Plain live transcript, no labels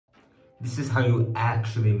This is how you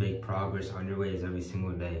actually make progress on your waves every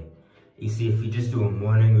single day. You see, if you just do a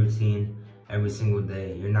morning routine every single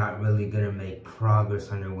day, you're not really gonna make progress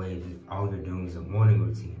on your waves if all you're doing is a morning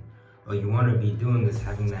routine. What you wanna be doing is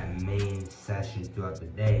having that main session throughout the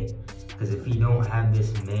day. Because if you don't have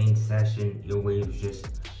this main session, your waves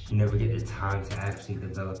you never get the time to actually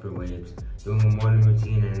develop your waves. Doing a morning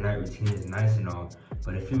routine and a night routine is nice and all,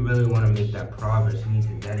 but if you really wanna make that progress, you need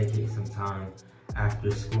to dedicate some time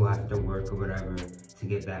after school, after work or whatever, to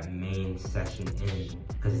get that main session in,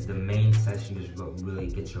 because the main session is what really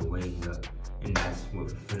gets your waves up, and that's what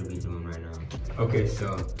we're gonna be doing right now. Okay,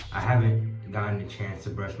 so I haven't gotten a chance to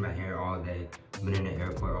brush my hair all day. I've been in the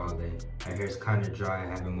airport all day. My hair's kind of dry. I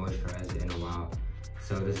haven't moisturized it in a while,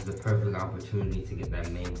 so this is the perfect opportunity to get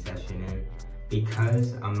that main session in.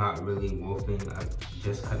 Because I'm not really wolfing, I've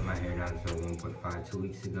just cut my hair down to 1.5 2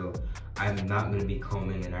 weeks ago. I'm not gonna be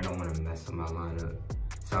combing, and I don't wanna mess up my lineup.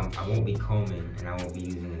 So I won't be combing, and I won't be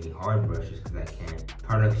using any hard brushes because I can't.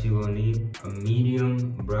 Products you will need: a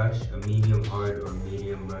medium brush, a medium hard or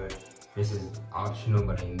medium brush. This is optional,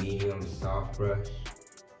 but a medium soft brush.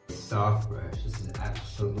 A soft brush, this is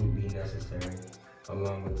absolutely necessary.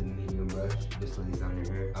 Along with the medium brush, this lays on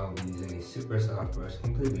your hair. I'll be using a super soft brush,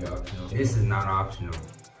 completely optional. This is not optional.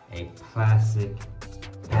 A plastic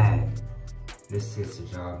bag. This gets the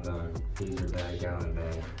job done. Freezer bag, gallon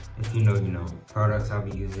bag. If you know, you know. Products I'll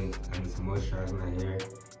be using: I need to moisturize my hair,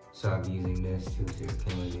 so I'll be using this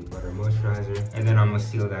 2,6K butter moisturizer, and then I'm gonna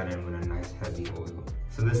seal that in with a nice heavy oil.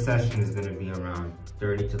 So this session is gonna be around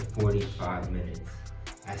 30 to 45 minutes.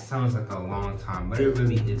 That sounds like a long time, but it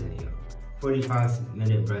really isn't, yo.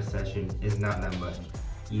 45-minute brush session is not that much.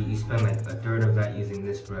 You spend like a third of that using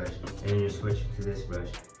this brush, and then you're switching to this brush,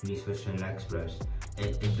 and you switch to the next brush.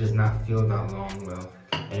 It does not feel that long, bro.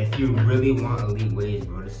 And if you really want elite waves,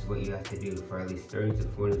 bro, this is what you have to do for at least 30 to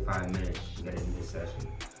 45 minutes to get into this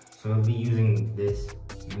session. So I'll be using this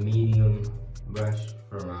medium brush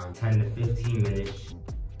for around 10 to 15 minutes.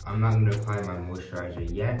 I'm not gonna apply my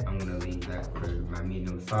moisturizer yet. I'm gonna leave that for my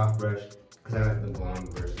medium soft brush, because I like the blonde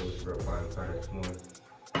bristles for applying products more.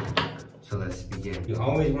 So let's begin. You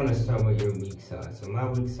always want to start with your weak side. So my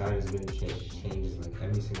weak side is going to change like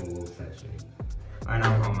every single wave session. Right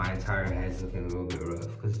now, my entire head's looking a little bit rough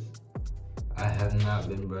because I have not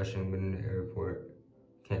been brushing, been in the airport.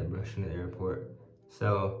 Can't brush in the airport.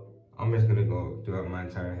 So I'm just going to go throughout my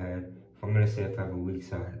entire head. If I'm going to say if I have a weak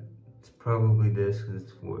side, it's probably this, because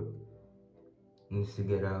it's what needs to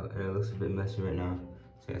get out, and it looks a bit messy right now.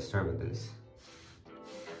 So let's start with this.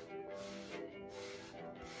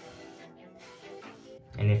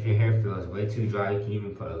 And if your hair feels way too dry, you can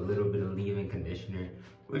even put a little bit of leave-in conditioner,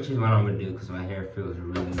 which is what I'm gonna do because my hair feels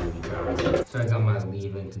really, really dry. So I got my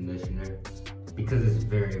leave-in conditioner. Because it's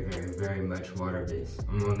very, very, very much water-based,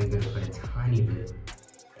 I'm only gonna put a tiny bit.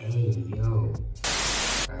 Hey, yo.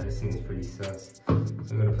 This thing is pretty sus. So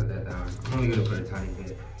I'm gonna put that down. I'm only gonna put a tiny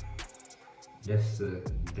bit, just to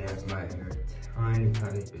damp my hair.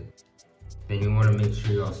 Tiny bit. Then you want to make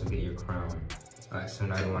sure you also get your crown. Alright, so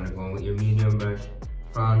now you want to go in with your medium brush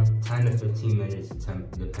from 10 to 15 minutes,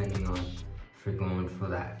 depending on if you're going for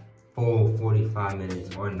that full 45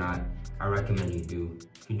 minutes or not. I recommend you do.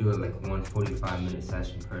 If you do it like one 45-minute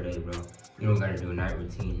session per day, bro, you don't gotta do a night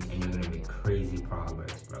routine, and you're gonna make crazy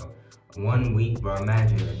progress, bro. 1 week, bro,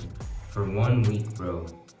 imagine it. For 1 week, bro,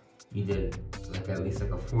 you did like at least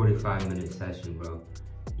like a 45-minute session, bro.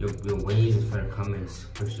 Your waves is gonna come in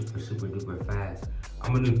super duper fast.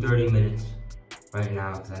 I'm gonna do 30 minutes right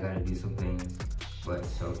now because I gotta do some things. But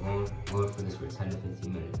so going for this for 10 to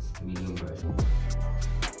 15 minutes, medium brush.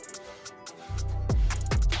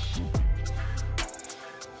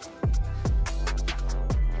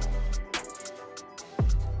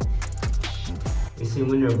 You see,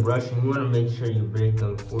 when you're brushing, you wanna make sure you break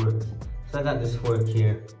them forks. So I got this fork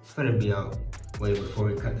here. It's gonna be out way before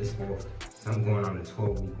we cut this wolf. So I'm going on a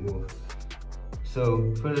 12-week wolf.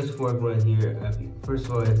 So for this fork right here, first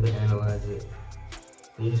of all, you have to analyze it.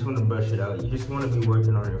 You just want to brush it out. You just want to be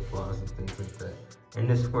working on your flaws and things like that. And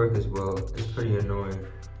this fork as well, it's pretty annoying.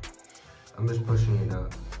 I'm just pushing it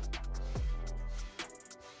out.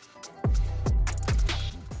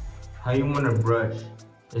 How you want to brush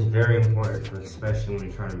is very important, especially when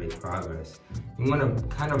you're trying to make progress. You want to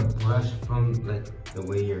kind of brush from like the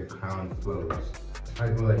way your crown flows. If I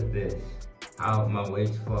go like this, how my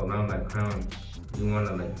waves flow around my crown, you want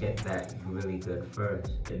to like get that really good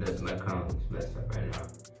first. My crown is messed up right now.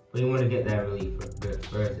 But you want to get that really good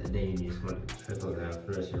first, and then you just want to trickle down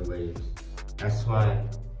first your waves. That's why,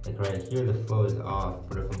 like right here, the flow is off.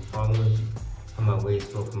 But if I'm following how my waves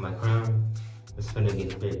flow from my crown, it's gonna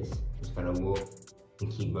get fixed. Just gotta wolf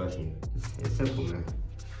and keep brushing. It's simple, man.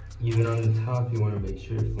 Even on the top, you want to make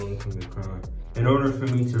sure you're flowing from your crown. In order for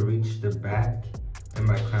me to reach the back and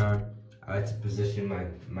my crown, I like to position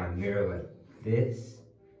my mirror like this.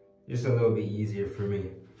 Just a little bit easier for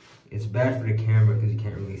me. It's bad for the camera because you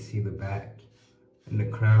can't really see the back and the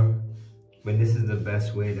crown. But this is the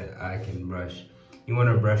best way that I can brush. You want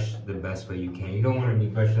to brush the best way you can. You don't want to be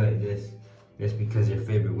brushing like this just because your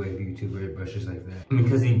favorite wave YouTuber brushes like that.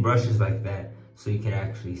 Because he brushes like that so you can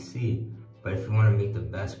actually see. But if you want to make the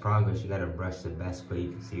best progress, you got to brush the best way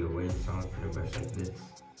you can see your wave. So I'm going to brush like this.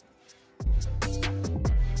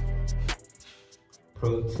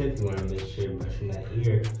 Pro tip, you want to make sure you're brushing that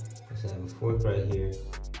ear. Because I have a fork right here.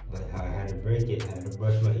 But how I had to break it, I had to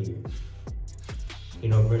brush my ear. You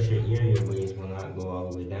don't brush your ear, your waves will not go all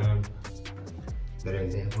the way down. Better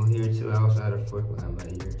example here too, I also had a fork behind my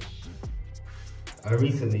ear. I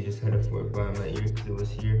recently just had a fork behind my ear because it was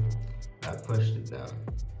here. I pushed it down.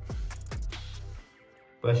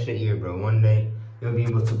 Brush the ear, bro. One day, you'll be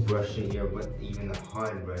able to brush your ear with even a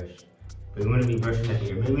hard brush. But you want to be brushing that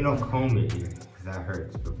ear. Maybe don't comb your ear, because that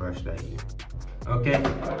hurts, but brush that ear. Okay?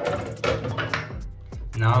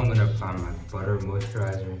 Now I'm going to apply my butter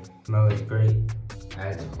moisturizer. Smells great.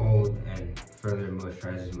 Adds hold and further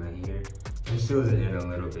moisturizes my hair. And seals it in a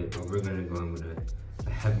little bit, but we're going to go in with a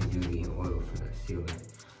heavy duty oil for that sealing.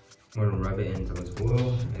 I'm going to rub it until it's oil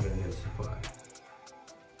and then it's applied.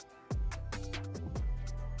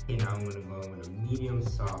 Okay, now I'm going to go in with a medium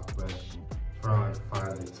soft brush for around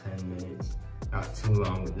 5 to 10 minutes. Not too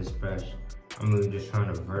long with this brush. I'm really just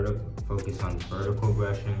trying to focus on vertical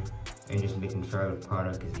brushing and just making sure the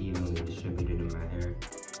product is evenly distributed in my hair.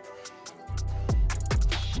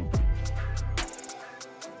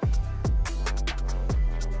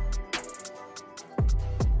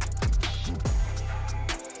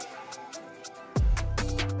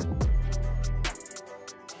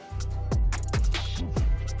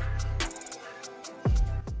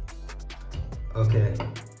 Okay,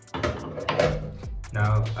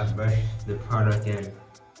 now I've brushed the product in,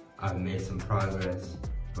 I've made some progress,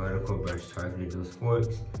 vertical brush targeted those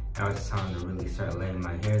forks. Now it's time to really start laying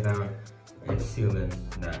my hair down and sealing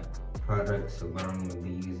that product. So what I'm going to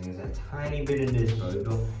be using is a tiny bit of this, bro. You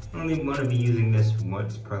don't only want to be using this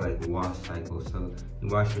once per like wash cycle. So you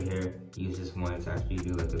wash your hair, use this once after you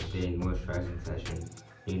do like a big moisturizing session,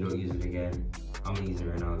 and you don't use it again. I'm gonna use it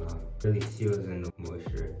right now though. Really seals in the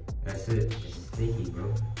moisture. That's it. It's sticky,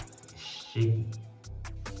 bro. It's shaky.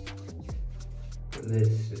 But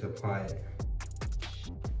this, just apply it.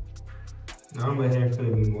 Now my hair is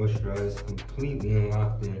gonna be moisturized completely and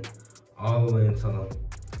locked in all the way until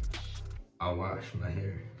I wash my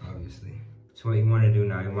hair, obviously. So what you wanna do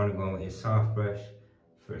now, you wanna go with a soft brush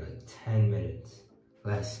for like 10 minutes.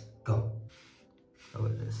 Let's go. So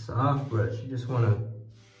with a soft brush, you just wanna,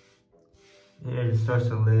 it starts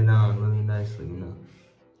to lay down really nicely, you know.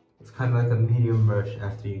 It's kind of like a medium brush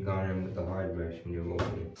after you've gone in with the hard brush when you're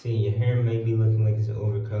wolfing. See, your hair may be looking like it's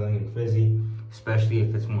over curling and frizzy, especially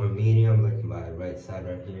if it's more medium, like my right side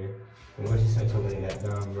right here. But once you start to lay that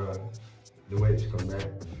down, bro, the waves come back.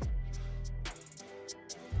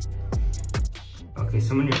 Okay,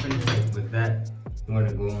 so when you're finished with that, you want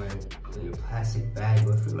to go in with your plastic bag.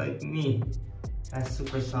 But if you're like me, that's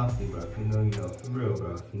super softy, bro. If you know, you know. For real,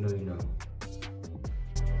 bro. If you know, you know.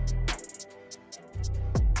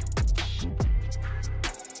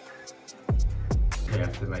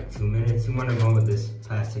 After like 2 minutes, you want to go with this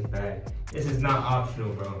plastic bag. This is not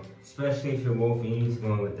optional, bro. Especially if you're wolfing, you need to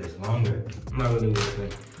go in with this longer. I'm not really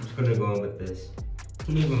wolfing. I'm just gonna go in with this. You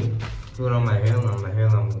can even do it on my hairline. My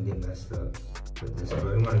hairline will get messed up with this,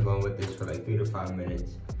 bro. You want to go in with this for like 3 to 5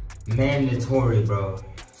 minutes. Mandatory, bro.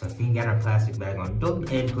 So if you got a plastic bag on,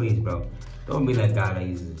 and please, bro, don't be that guy that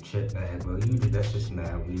uses a chip bag, bro. That's just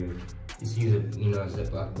mad weird. Just use a, you know,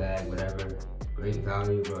 Ziploc bag, whatever. Great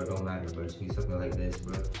value, bro. It don't matter, bro. Just use something like this,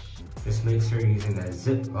 bro. Just make sure you're using that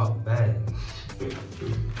Ziploc bag.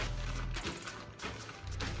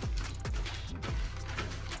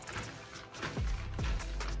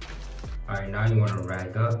 Alright, now you want to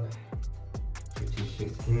rag up.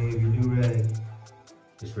 216, if you do rag,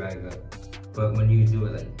 just rag up. But when you do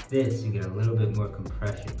it like this, you get a little bit more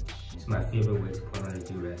compression. It's my favorite way to put on a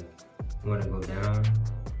do-rag. You want to go down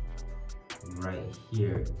right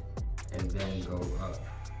here and then go up.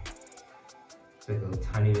 It's like a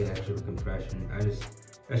tiny bit extra compression.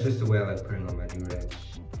 That's just the way I like putting on my do-rag.